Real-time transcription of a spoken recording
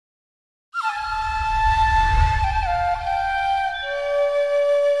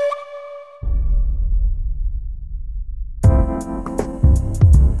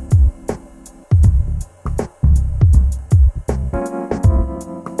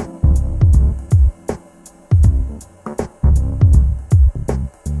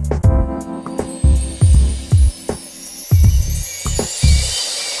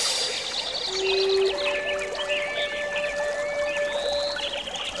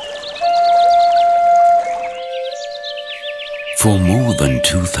For more than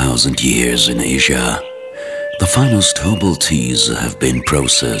 2,000 years in Asia, the finest herbal teas have been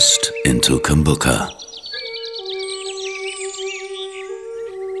processed into Kombucha.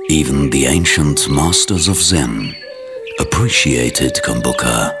 Even the ancient masters of Zen appreciated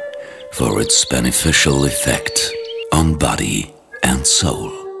Kombucha for its beneficial effect on body and soul.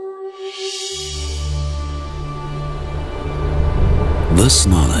 This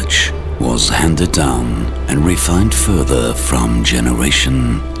knowledge was handed down and refined further from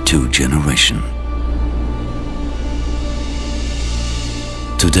generation to generation.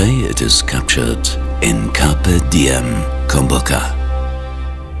 Today it is captured in Carpe Diem Kombucha.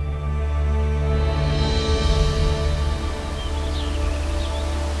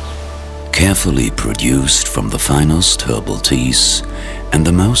 Carefully produced from the finest herbal teas and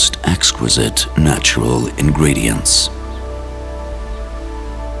the most exquisite natural ingredients.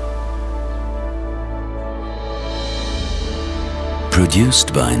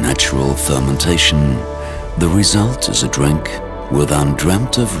 Produced by natural fermentation, the result is a drink with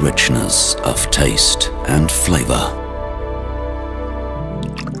undreamt of richness of taste and flavor.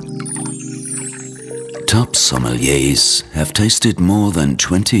 Top sommeliers have tasted more than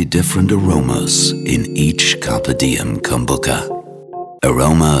 20 different aromas in each Carpe Diem Kombucha.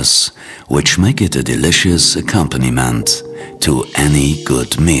 Aromas which make it a delicious accompaniment to any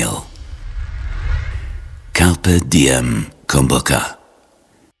good meal. Carpe Diem Kombucha.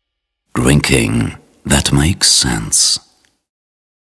 Drinking that makes sense.